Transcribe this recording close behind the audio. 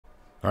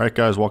Alright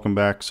guys, welcome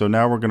back. So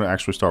now we're going to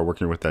actually start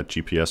working with that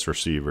GPS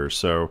receiver.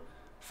 So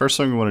first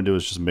thing we want to do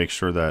is just make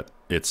sure that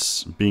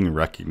it's being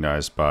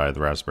recognized by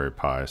the Raspberry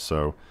Pi.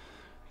 So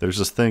there's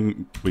this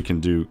thing we can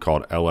do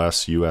called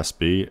ls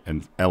USB,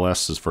 and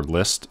ls is for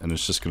list, and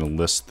it's just going to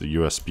list the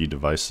USB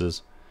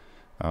devices.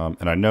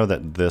 And I know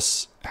that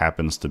this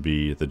happens to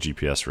be the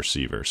GPS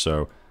receiver.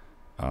 So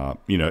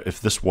you know,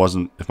 if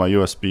my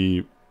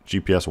USB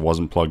GPS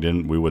wasn't plugged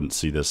in, we wouldn't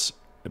see this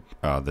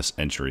this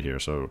entry here.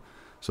 So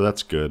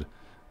that's good.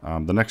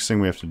 The next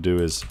thing we have to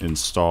do is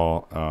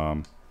install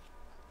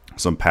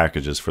some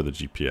packages for the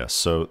GPS.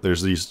 So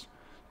there's these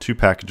two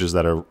packages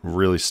that are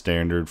really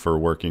standard for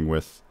working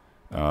with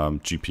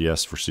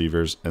GPS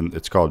receivers, and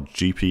it's called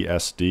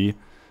GPSD.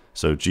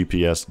 So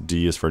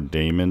GPSD is for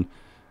daemon,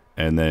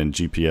 and then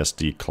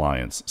GPSD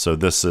clients. So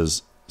this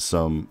is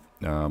some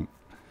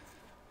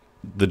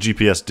the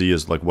GPSD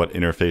is like what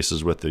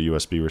interfaces with the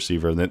USB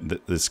receiver, and then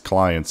this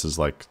clients is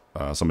like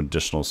some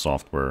additional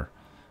software.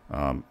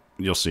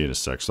 You'll see in a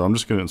sec. So I'm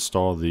just going to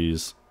install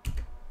these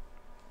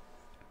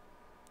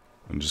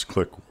and just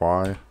click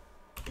Y.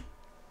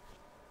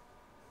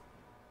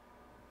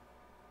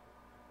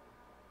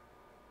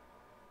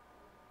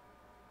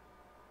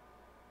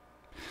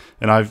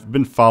 And I've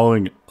been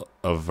following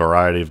a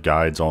variety of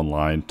guides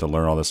online to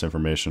learn all this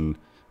information.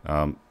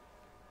 Let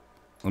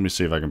me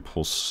see if I can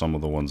pull some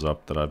of the ones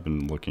up that I've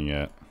been looking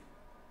at.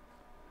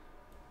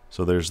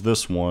 So there's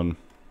this one.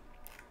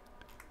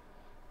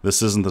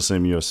 This isn't the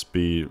same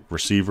USB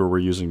receiver we're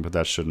using, but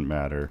that shouldn't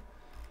matter.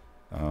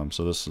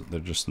 So they're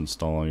just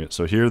installing it.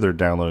 So here they're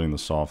downloading the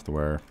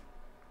software.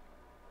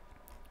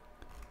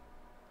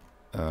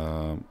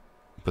 But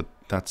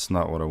that's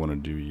not what I want to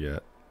do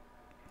yet.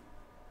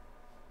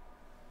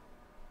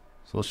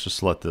 So let's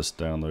just let this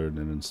download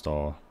and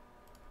install.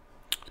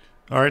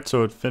 Alright,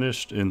 so it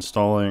finished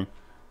installing.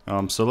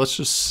 So let's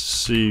just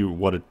see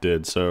what it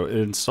did. So it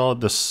installed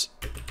this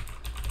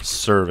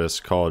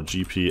service called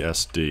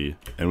GPSD,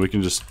 and we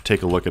can just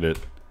take a look at it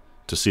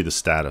to see the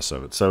status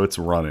of it. So it's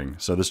running.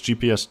 So this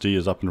GPSD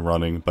is up and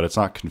running, but it's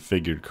not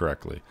configured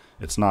correctly.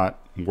 It's not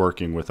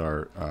working with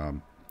our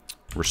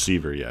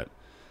receiver yet.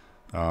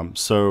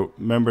 So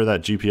remember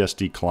that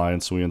GPSD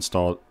clients we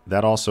installed,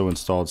 that also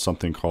installed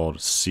something called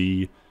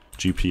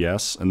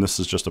CGPS, and this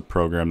is just a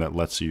program that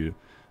lets you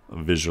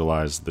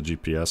visualize the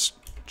GPS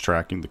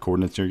tracking, the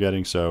coordinates you're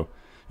getting. So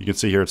you can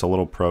see here it's a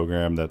little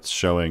program that's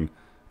showing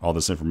all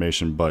this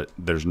information, but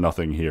there's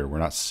nothing here. We're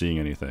not seeing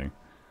anything.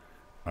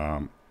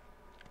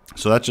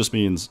 So that just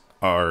means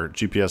our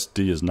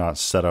GPSD is not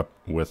set up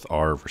with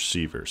our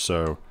receiver.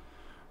 So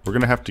we're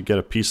going to have to get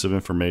a piece of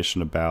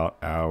information about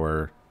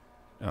our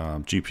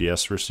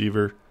GPS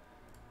receiver.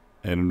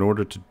 And in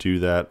order to do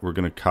that, we're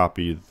going to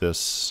copy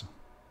this.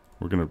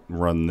 We're going to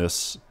run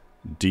this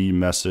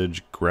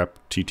dmessage grep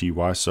tty.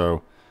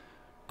 So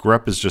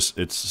grep is just,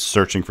 it's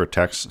searching for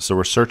text. So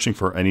we're searching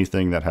for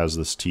anything that has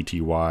this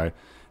tty.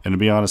 And to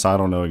be honest, I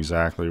don't know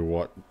exactly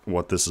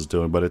what this is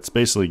doing, but it's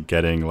basically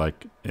getting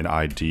like an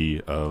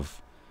ID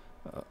of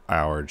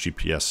our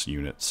GPS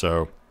unit.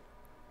 So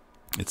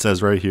it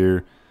says right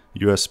here,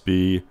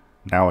 USB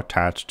now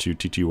attached to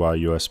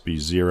TTY USB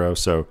 0.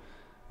 So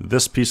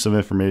this piece of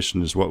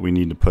information is what we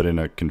need to put in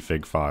a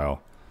config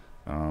file.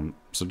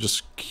 So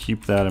just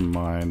keep that in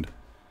mind.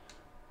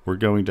 We're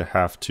going to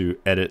have to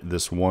edit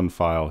this one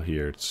file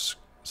here.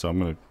 So I'm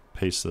going to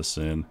paste this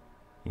in.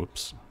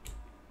 Whoops.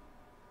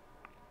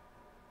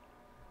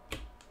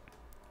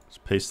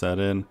 Paste that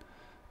in,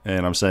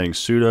 and I'm saying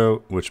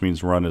sudo, which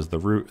means run is the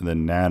root, and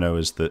then nano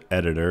is the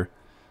editor,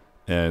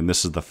 and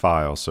this is the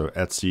file. So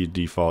etc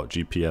default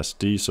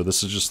gpsd. So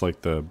this is just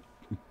like the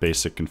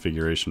basic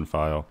configuration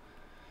file,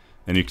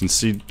 and you can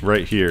see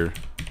right here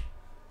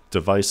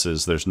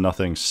devices, there's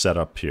nothing set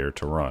up here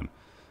to run.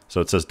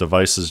 So it says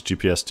devices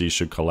gpsd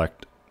should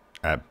collect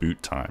at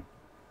boot time.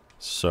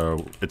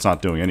 So it's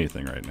not doing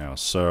anything right now.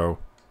 So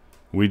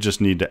we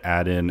just need to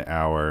add in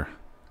our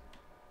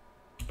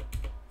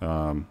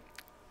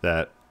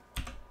that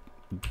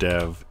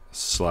dev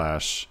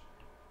slash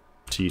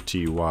tty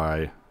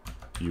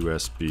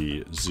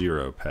USB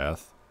 0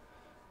 path.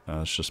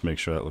 Let's just make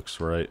sure that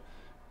looks right.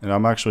 And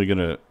I'm actually going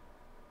to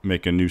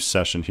make a new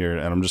session here,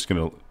 and I'm just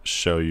going to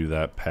show you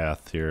that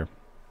path here.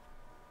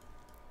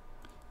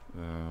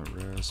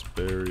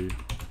 Raspberry.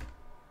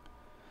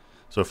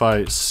 So if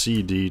I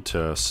cd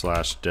to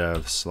slash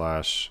dev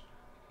slash,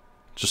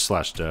 just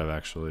slash dev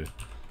actually,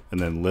 and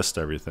then list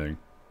everything,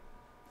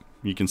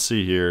 you can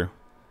see here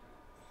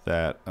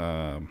that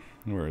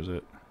where is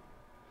it?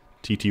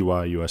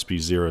 TTY USB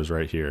 0 is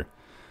right here.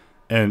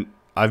 And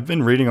I've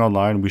been reading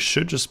online, we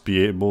should just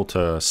be able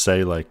to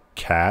say like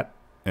cat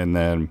and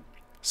then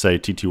say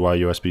TTY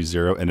USB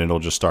 0, and it'll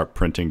just start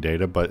printing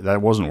data, but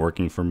that wasn't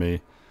working for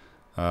me.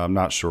 I'm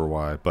not sure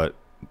why, but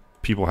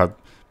people have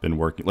been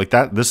working like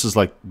that. This is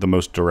like the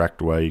most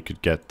direct way you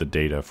could get the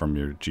data from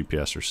your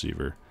GPS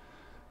receiver.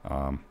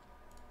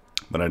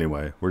 But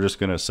anyway, we're just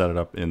going to set it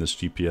up in this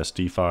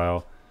GPSD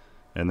file,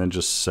 and then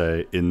just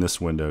say in this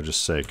window,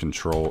 just say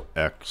Control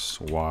X,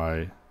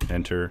 Y,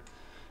 enter.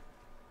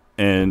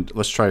 And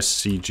let's try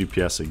C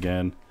GPS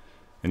again.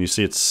 And you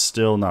see it's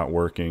still not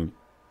working.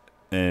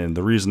 And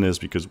the reason is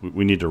because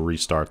we need to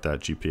restart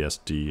that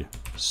GPSD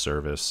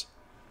service.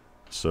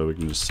 So we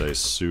can just say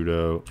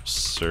sudo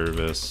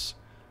service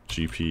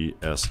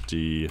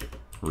GPSD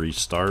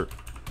restart.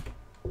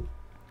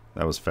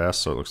 That was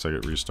fast, so it looks like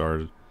it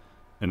restarted.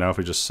 And now if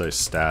we just say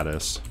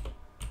status,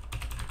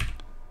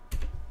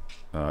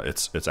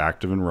 it's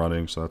active and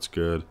running, so that's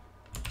good.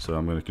 So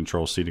I'm going to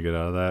Control C to get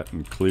out of that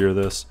and clear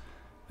this.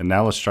 And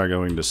now let's try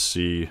going to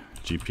C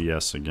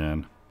GPS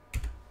again.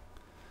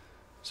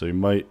 So it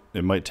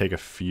might take a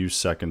few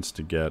seconds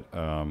to get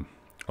a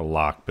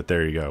lock, but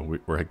there you go.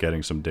 We're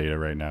getting some data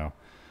right now,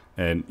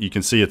 and you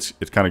can see it's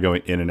kind of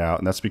going in and out,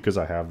 and that's because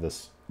I have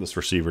this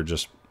receiver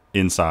just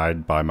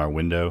inside by my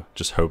window,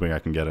 just hoping I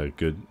can get a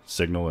good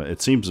signal.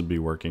 It seems to be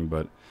working,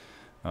 but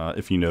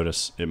if you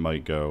notice, it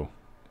might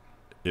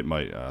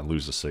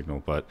lose the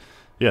signal. But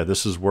yeah,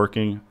 this is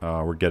working.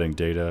 We're getting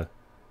data,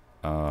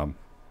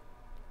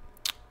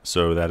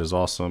 so that is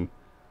awesome.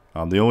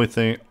 The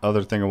only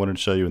other thing I wanted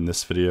to show you in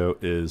this video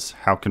is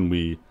how can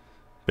we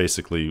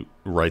basically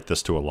write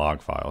this to a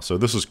log file. So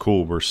this is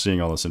cool. We're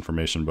seeing all this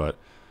information, but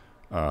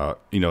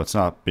you know, it's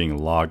not being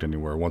logged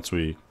anywhere. Once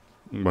we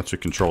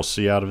Control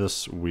C out of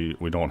this,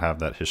 we don't have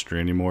that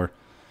history anymore.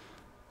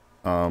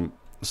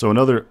 So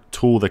another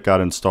tool that got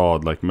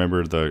installed, like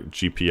remember the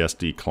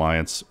GPSD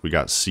clients, we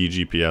got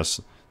CGPS.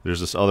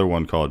 There's this other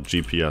one called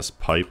GPS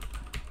pipe.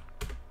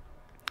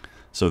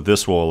 So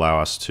this will allow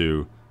us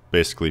to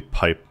basically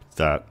pipe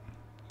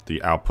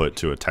the output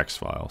to a text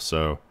file.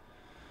 So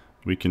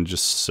we can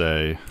just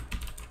say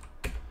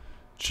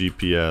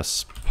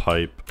GPS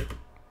pipe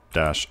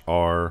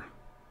 -r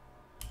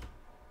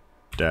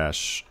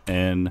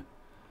 -n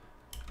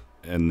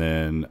and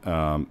then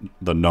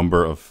the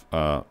number of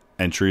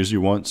entries you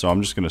want. So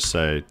I'm just going to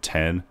say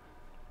 10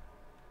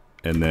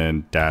 and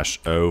then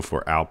 -o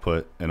for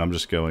output, and I'm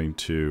just going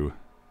to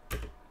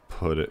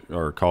put it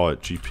or call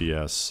it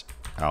GPS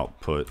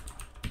output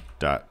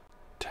dot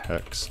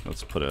text.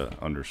 Let's put an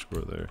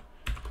underscore there.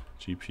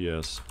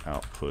 GPS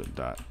output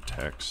dot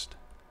text,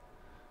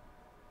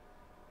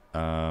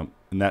 and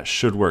that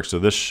should work. So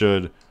this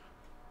should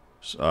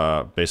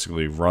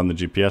basically run the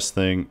GPS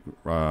thing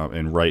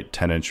and write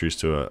 10 entries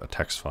to a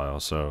text file.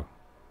 So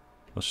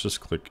let's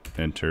just click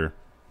enter,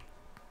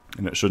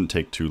 and it shouldn't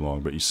take too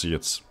long, but you see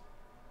it's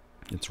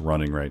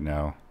running right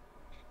now.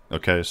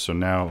 Okay, so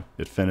now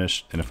it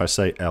finished, and if I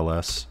say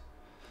ls,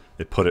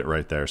 it put it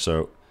right there.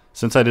 So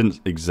since I didn't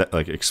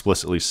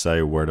explicitly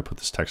say where to put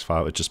this text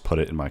file, it just put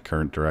it in my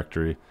current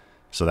directory.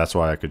 So that's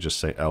why I could just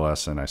say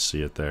ls and I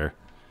see it there.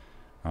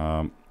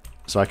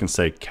 So I can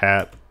say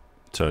cat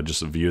to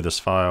just view this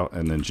file,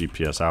 and then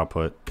GPS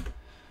output.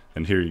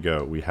 And here you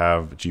go. We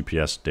have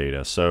GPS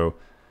data. So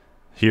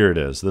here it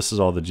is. This is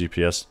all the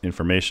GPS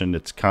information.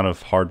 It's kind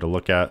of hard to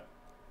look at.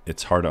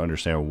 It's hard to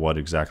understand what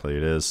exactly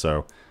it is.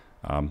 So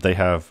they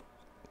have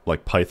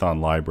like Python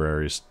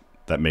libraries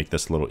that make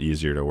this a little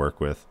easier to work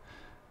with.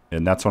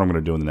 And that's what I'm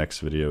going to do in the next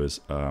video is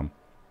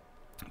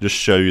just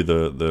show you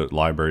the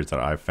libraries that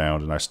I've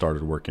found and I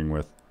started working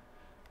with.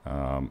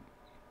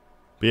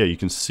 But yeah, you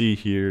can see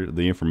here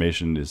the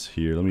information is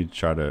here. Let me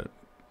try to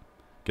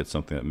get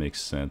something that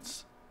makes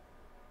sense.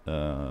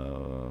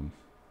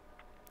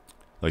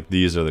 Like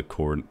these are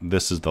the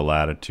this is the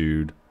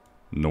latitude,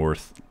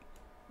 north.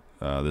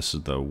 This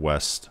is the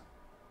west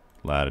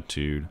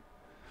latitude.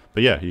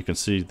 But yeah, you can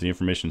see the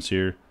information's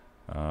here.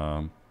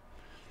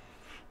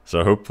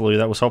 So hopefully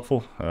that was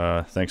helpful.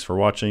 Thanks for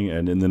watching,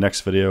 and in the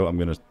next video I'm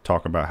going to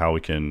talk about how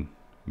we can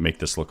make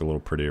this look a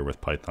little prettier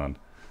with Python.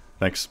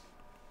 Thanks.